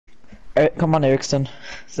Come on, Erickson.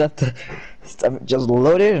 Is that the? Just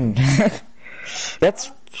load it and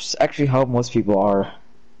that's actually how most people are,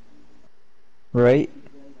 right?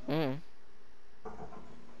 Mm.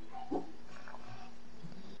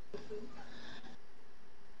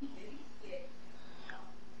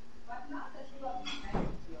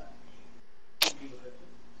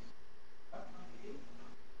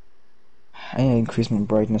 I need to increase my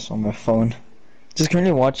brightness on my phone. Just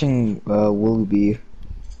currently watching Willoughby.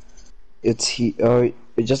 It's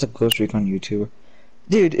just a Ghost Recon YouTuber.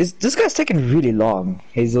 Dude, this guy's taking really long,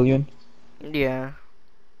 Hazelian. Yeah.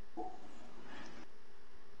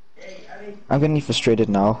 I'm getting frustrated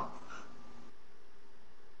now.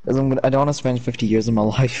 'Cause I don't want to spend 50 years of my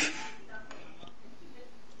life.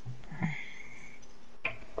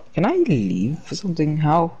 Can I leave for something?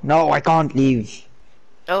 How? No, I can't leave.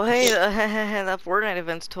 Oh hey, that Fortnite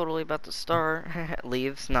event's totally about to start.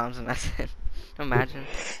 Leaves? No, I'm just messing. Imagine.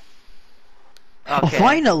 Oh, Okay.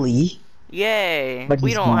 finally! Yay! But We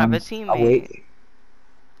he's don't have a gone. Oh teammate. wait.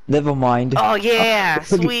 Never mind. Oh yeah,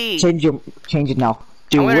 Quickly, sweet. change it now. I'm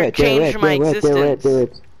Do gonna it, do change it, my do it, do it, do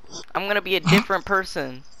existence. it. I'm gonna be a different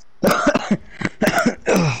person.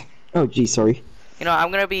 Oh gee, sorry. You know,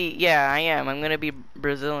 I'm gonna be, yeah, I am. I'm gonna be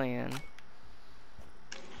Brazilian.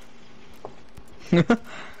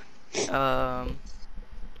 Um,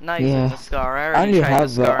 not using Yeah. the scar. I I already only tried the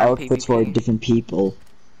have scar in outfits for PvP. different people.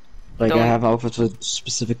 Like I Don't, have outfits for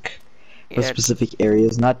yeah, specific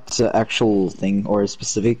areas, not actual thing or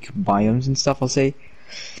specific biomes and stuff. I'll say,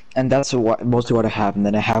 and that's mostly what I have. And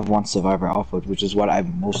then I have one survivor outfit, which is what I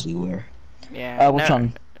mostly wear. yeah, Which no,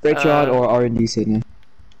 one? Great shot or R&D signal?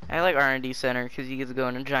 I like R&D center because you get to go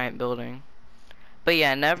in a giant building. But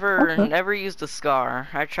yeah, Okay. never use the scar.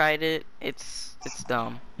 I tried it. It's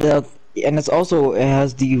dumb. Yeah, and it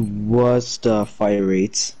has the worst fire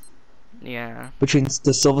rates Yeah. between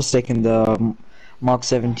the silver stick and the Mark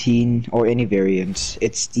 17 or any variant.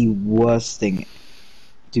 It's the worst thing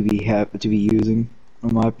to be using,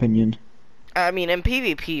 in my opinion. I mean, in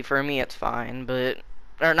PvP for me it's fine, but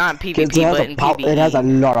or not in Because PvP, but in it has a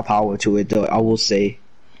PvE. lot of power to it, though, I will say.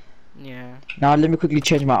 Yeah. Now let me quickly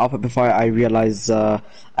change my outfit before I realize I'm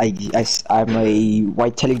a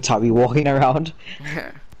white Teletubby walking around.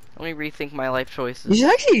 Let me rethink my life You choices. should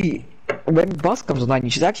actually, when boss comes online, you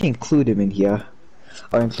should actually include him in here,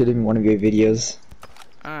 or include him in one of your videos.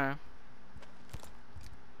 Uh,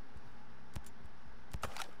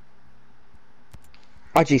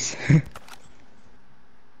 Oh jeez,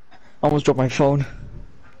 almost dropped my phone.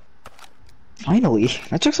 Finally,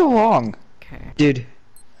 that took so long, okay. dude.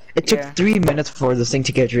 It took Yeah. 3 minutes for this thing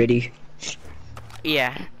to get ready.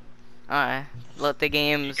 Yeah. Let the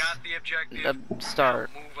games start.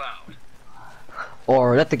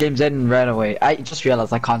 Or let the games end and ran away. I just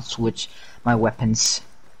realized I can't switch my weapons.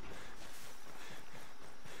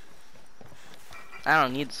 I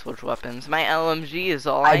don't need to switch weapons. My LMG is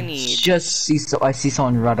all I need. I see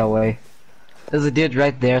someone run away. There's a dude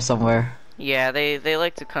right there somewhere. Yeah, they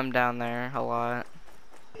like to come down there a lot.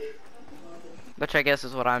 Which I guess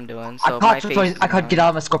is what I'm doing. So I can't get out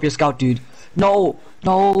of my Scorpio Scout, dude. No,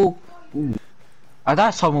 no. Ooh. I thought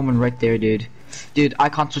I saw a woman right there, dude. Dude, I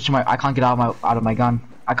can't get out of my gun.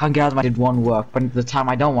 I can't get out of my. It won't work. But the time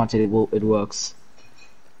I don't want it, it works.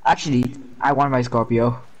 Actually, I want my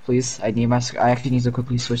Scorpio. Please, I actually need to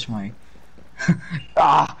quickly switch my.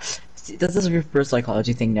 Ah, see, does this reverse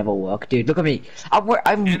psychology thing never work, dude? Look at me. I'm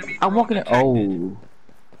walking. Oh,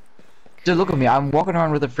 dude, look at me. I'm walking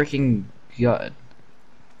around with a freaking gun.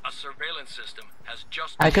 A surveillance system has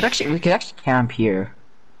just We could actually camp here.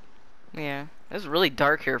 Yeah. It's really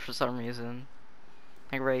dark here for some reason.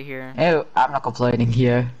 Like right here. Hey, I'm not complaining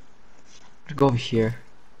here. Go over here.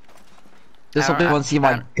 There's somebody wants to see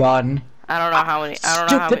my gun. I don't know how many I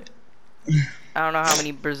don't know how Stupid.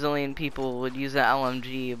 many Brazilian people would use an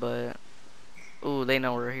LMG, but ooh, they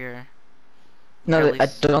know we're here. No, Or I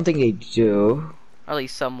don't think they do. at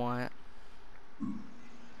least somewhat.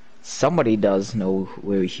 Somebody does know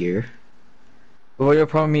we're here. But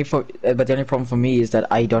the only problem for me is that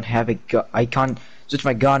I don't have a gun. I can't switch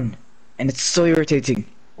my gun, and it's so irritating.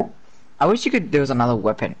 I wish you could. There was another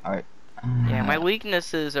weapon. Alright. Yeah, my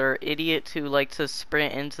weaknesses are idiots who like to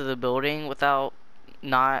sprint into the building without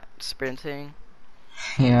not sprinting.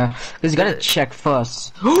 Yeah, because you gotta check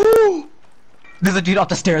first. There's a dude up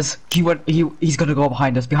the stairs. He's gonna go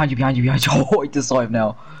behind us. Behind you. Oh, I just saw him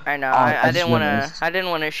now. I know. I didn't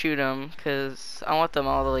want to shoot him because I want them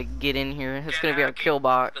all to like get in here. It's gonna be our kill The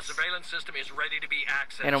box surveillance system is ready to be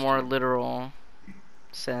accessed. in a more literal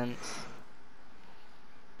sense.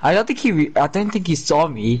 I don't think he saw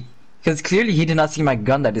me, because clearly he did not see my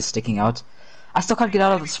gun that is sticking out. I still can't get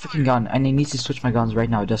out of this freaking gun, and I need to switch my guns right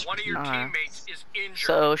now. Just One of your Alright. teammates is injured.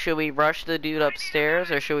 So, should we rush the dude upstairs,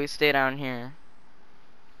 or should we stay down here?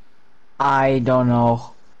 I don't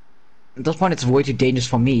know. At this point, it's way too dangerous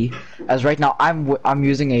for me, as right now I'm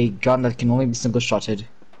using a gun that can only be single shotted.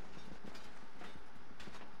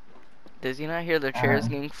 Does he not hear the chairs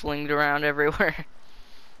getting flinged around everywhere?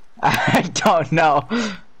 I don't know.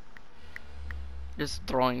 Just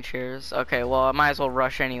throwing chairs. Okay, well, I might as well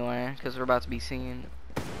rush anyway, because we're about to be seen.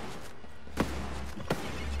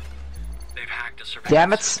 They've hacked a surveillance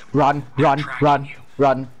Damn it! system. Run, run, run,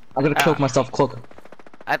 run! I'm gonna cloak myself. Cloak.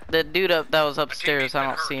 The dude that was upstairs, I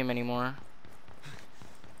don't see him anymore.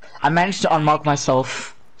 I managed to unmark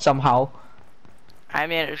myself somehow. I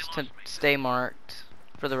managed to stay marked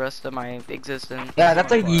for the rest of my existence. Yeah,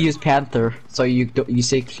 that's like you use Panther, so you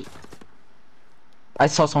say. I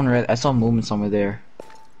saw someone. I saw a movement somewhere there.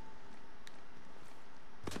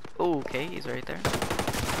 Oh, okay, he's right there.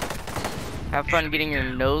 Have fun getting your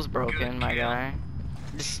nose broken, my guy.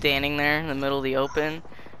 Just standing there in the middle of the open.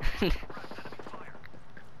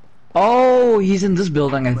 Oh, he's in this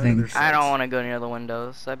building, I think. I don't want to go near the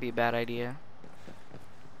windows. That'd be a bad idea.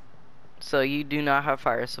 So you do not have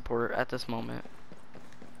fire support at this moment.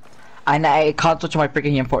 And I can't touch my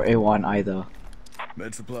freaking import A1 either.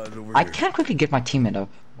 Med supplies over I here. can't quickly get my teammate up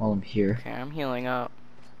while I'm here. Okay, I'm healing up.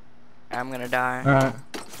 I'm gonna die. Alright.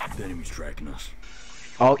 The enemy's tracking us.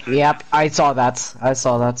 Oh, yep, I saw that. I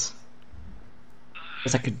saw that.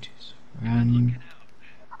 Guess I could run.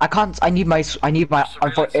 I can't. I need my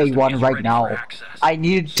import A1 right now. I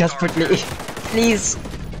need it desperately. Please.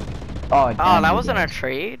 Oh, Oh, damn that it. wasn't a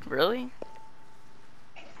trade? Really?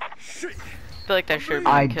 Shit. I feel like that should have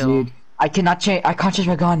been I a kill. did. I cannot change. I can't change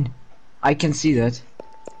my gun. I can see that.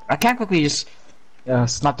 I can't quickly just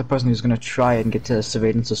snap the person who's gonna try and get to the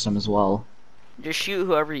surveillance system as well. Just shoot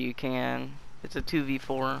whoever you can. It's a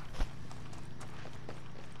 2v4.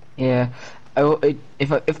 Yeah.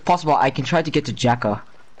 If possible, I can try to get to Jacka.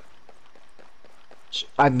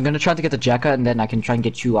 I'm gonna try to get to Jacka, and then I can try and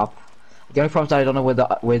get you up. The only problem is that I don't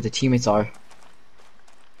know where the teammates are,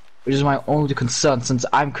 which is my only concern since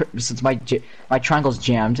my triangle's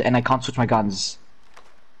jammed and I can't switch my guns.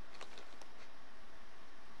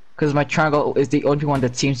 Because my triangle is the only one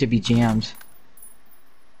that seems to be jammed.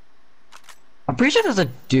 I'm pretty sure there's a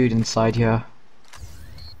dude inside here.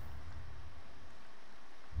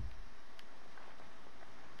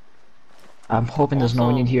 I'm hoping there's no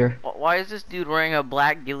one in Also, here. Why is this dude wearing a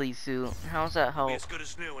black ghillie suit? How's that help? Be as good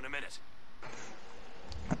as new in a minute.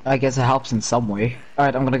 I guess it helps in some way.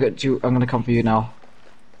 Alright, I'm gonna come for you now.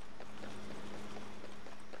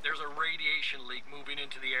 There's a radiation leak moving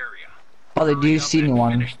into the area. Oh, do you see Hurry up and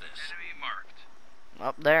anyone? finish this. Enemy marked.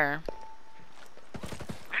 Up there.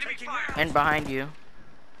 Enemy fire. And behind you.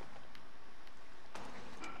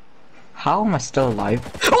 How am I still alive?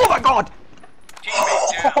 Oh my god!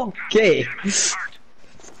 Teammate down. Okay. Hurt.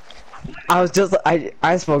 I was just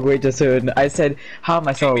I spoke way too soon. I said, how am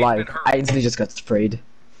I still alive? I instantly just got sprayed.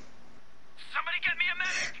 Somebody get me a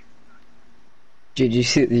medic. Did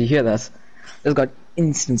you hear that? Just got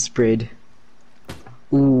instant sprayed.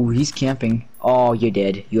 Ooh, he's camping. Oh, you're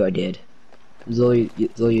dead. You are dead. Zoe,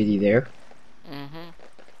 are you there?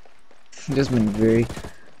 Mm-hmm. Just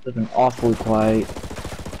been awfully quiet.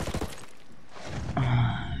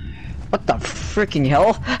 What the freaking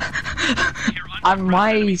hell? On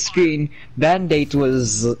my screen, Band-Aid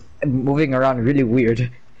was moving around really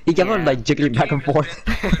weird. He kept on Yeah. like jiggling back and Team has forth.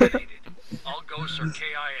 been eliminated. All ghosts are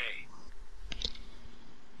KIA.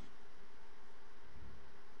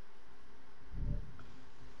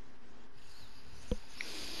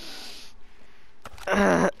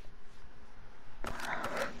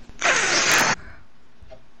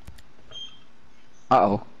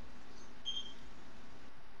 Uh-oh.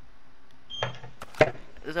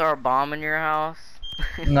 Is there a bomb in your house?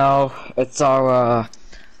 No, it's our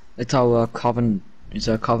carbon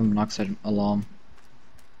monoxide alarm.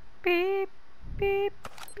 Beep, beep,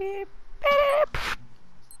 beep, beep.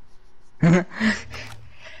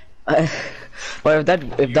 But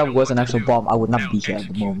if that was an actual bomb, I would not be here at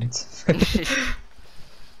the moment.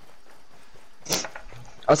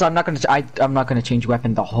 Also, I'm not gonna change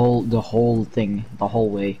weapon the whole thing the whole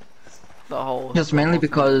way. The whole. Just mainly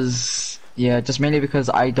because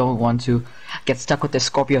I don't want to get stuck with the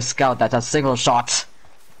Scorpio Scout that has single shots.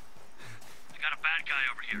 We got a bad guy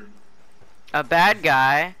over here. A bad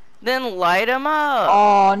guy? Then light him up.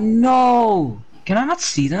 Oh no! Can I not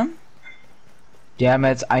see them? Damn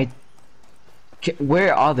it!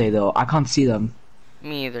 Where are they though? I can't see them.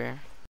 Me either.